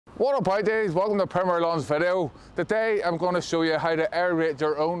What up, guys? Welcome to Premier Lawn's video. Today I'm going to show you how to aerate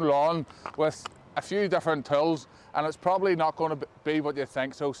your own lawn with a few different tools, and it's probably not going to be what you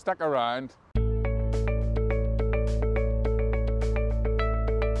think, so stick around.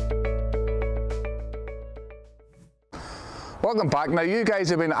 Welcome back. Now, you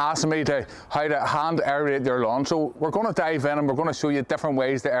guys have been asking me how to hand aerate your lawn, so we're going to dive in and we're going to show you different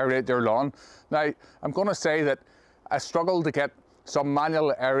ways to aerate your lawn. Now, I'm going to say that I struggle to get some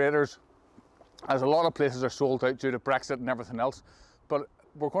manual aerators, as a lot of places are sold out due to Brexit and everything else, but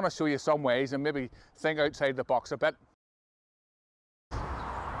we're going to show you some ways and maybe think outside the box a bit.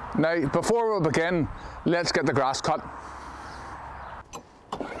 Now, before we begin, let's get the grass cut.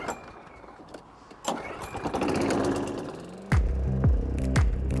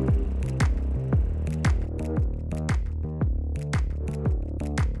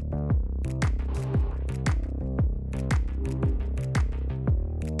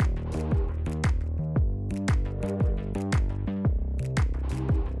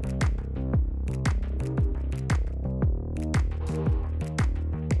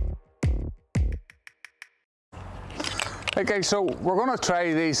 Okay, so we're going to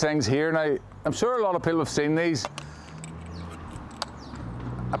try these things here. Now, I'm sure a lot of people have seen these.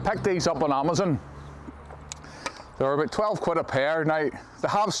 I picked these up on Amazon. They're about 12 quid a pair. Now, they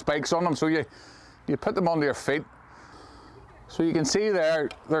have spikes on them, so you put them under your feet. So you can see there,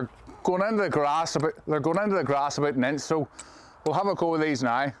 they're going into the grass about an inch, so we'll have a go with these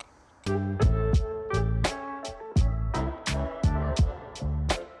now.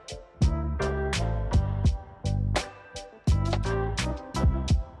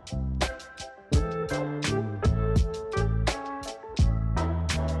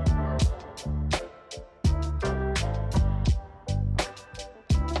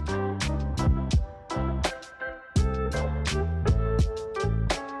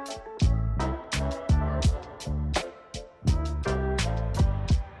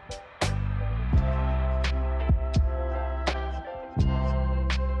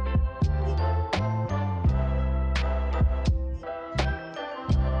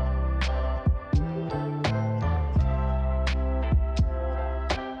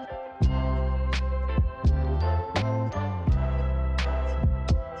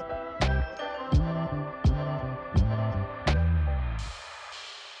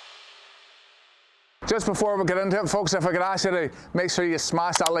 Just before we get into it, folks, if I could ask you to make sure you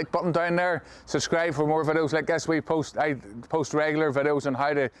smash that like button down there, subscribe for more videos like this. I post regular videos on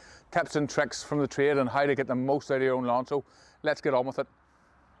how to tips and tricks from the trade and how to get the most out of your own lawn. So let's get on with it.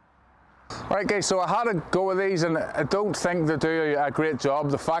 Alright guys, so I had to go with these, and I don't think they do a great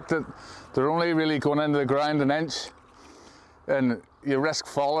job. The fact that they're only really going into the ground an inch and you risk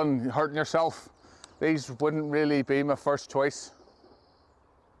falling, hurting yourself, these wouldn't really be my first choice.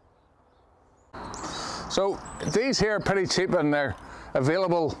 So these here are pretty cheap and they're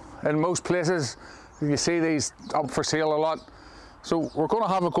available in most places. You see these up for sale a lot. So we're going to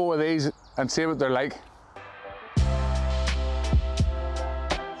have a go with these and see what they're like.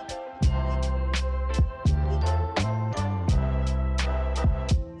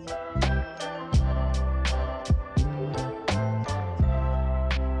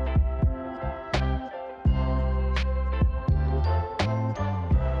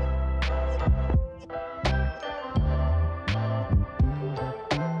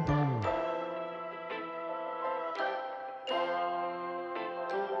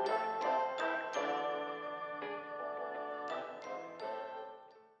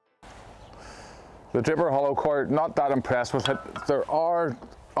 The Draper Hollow cord, not that impressed with it. There are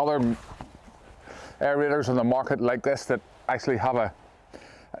other aerators on the market like this that actually have a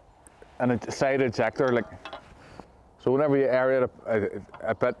side ejector, like, so whenever you aerate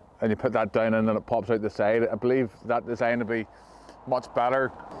a bit and you put that down and then it pops out the side. I believe that design to be much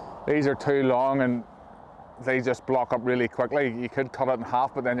better. These are too long and they just block up really quickly. You could cut it in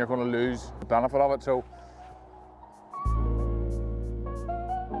half, but then you're going to lose the benefit of it. So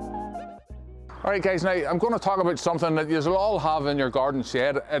alright guys, now I'm going to talk about something that you'll all have in your garden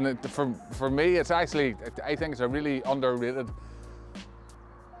shed, and for me it's actually, I think it's a really underrated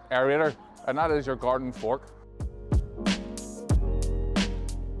aerator, and that is your garden fork.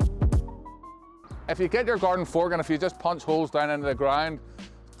 If you get your garden fork and if you just punch holes down into the ground,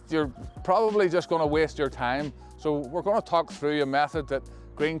 you're probably just going to waste your time. So we're going to talk through a method that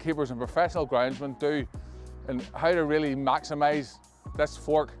greenkeepers and professional groundsmen do and how to really maximise this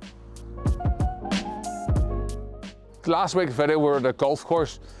fork. Last week's video we were at a golf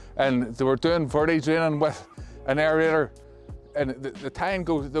course and they were doing verti draining with an aerator, and the tine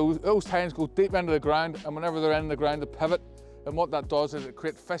goes, those tines go deep into the ground, and whenever they're in the ground they pivot and what that does is it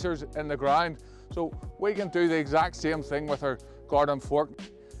creates fissures in the ground. So we can do the exact same thing with our garden fork.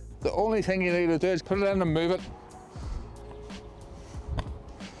 The only thing you need to do is put it in and move it.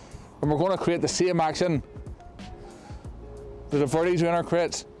 And we're going to create the same action that the verti drainer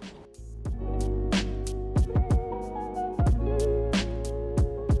creates.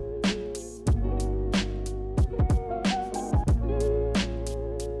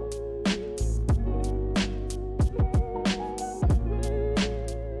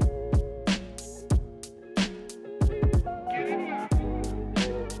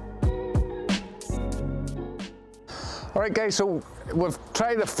 Alright guys, so we've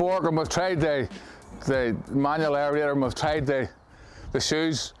tried the fork and we've tried the manual aerator and we've tried the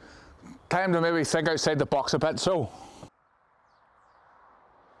shoes. Time to maybe think outside the box a bit. So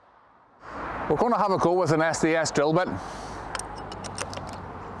we're going to have a go with an SDS drill bit.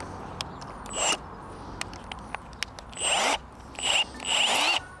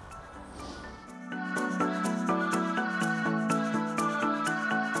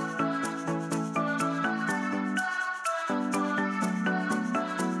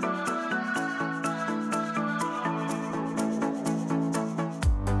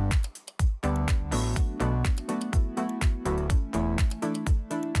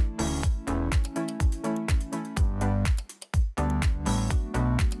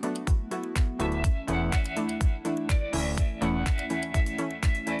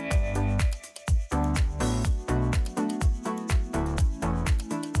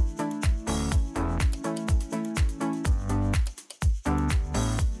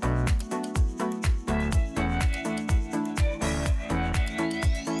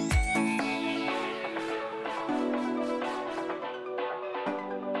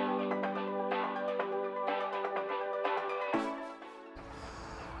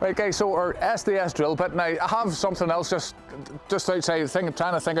 Right guys, so our SDS drill bit, now I have something else just outside, I'm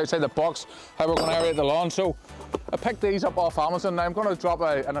trying to think outside the box how we're going to aerate the lawn. So I picked these up off Amazon. Now I'm going to drop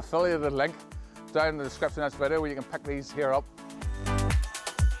an affiliated link down in the description of this video where you can pick these here up.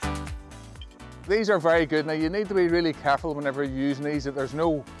 These are very good. Now you need to be really careful whenever you're using these that there's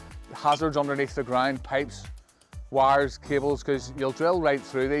no hazards underneath the ground, pipes, wires, cables, because you'll drill right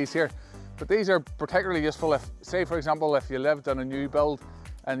through these here. But these are particularly useful if, say for example, if you lived in a new build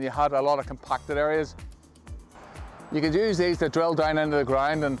and you had a lot of compacted areas. You could use these to drill down into the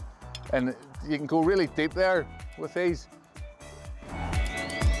ground and you can go really deep there with these.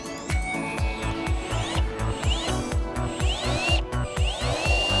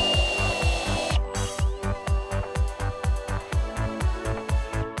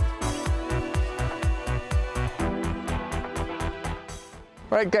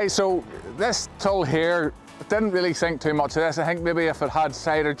 Right guys, so this tool here, I didn't really think too much of this. I think maybe if it had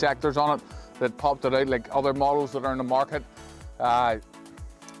side ejectors on it that popped it out like other models that are in the market. I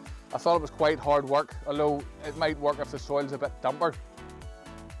thought it was quite hard work, although it might work if the soil's a bit damper.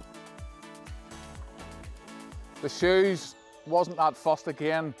 The shoes wasn't that fussed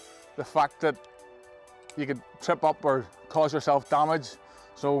again. The fact that you could trip up or cause yourself damage,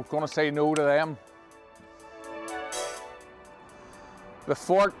 so I'm going to say no to them. The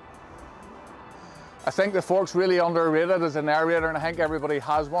fork, I think the fork's really underrated as an aerator, and I think everybody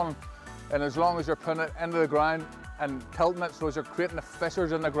has one. And as long as you're putting it into the ground and tilting it so as you're creating the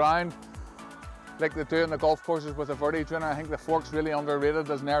fissures in the ground, like they do in the golf courses with a verti drainer, I think the fork's really underrated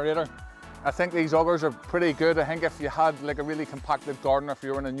as an aerator. I think these augers are pretty good. I think if you had like a really compacted garden, if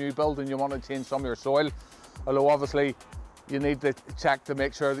you were in a new build and you want to change some of your soil, although obviously you need to check to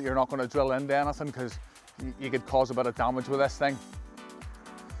make sure that you're not going to drill into anything, because you could cause a bit of damage with this thing.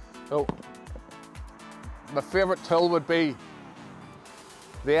 So my favourite tool would be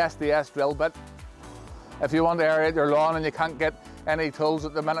the SDS drill bit. If you want to aerate your lawn and you can't get any tools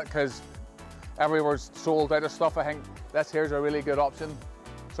at the minute because everywhere's sold out of stuff, I think this here's a really good option.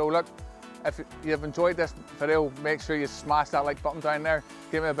 So look, if you've enjoyed this video, make sure you smash that like button down there,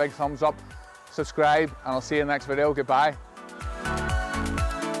 give me a big thumbs up, subscribe, and I'll see you in the next video. Goodbye.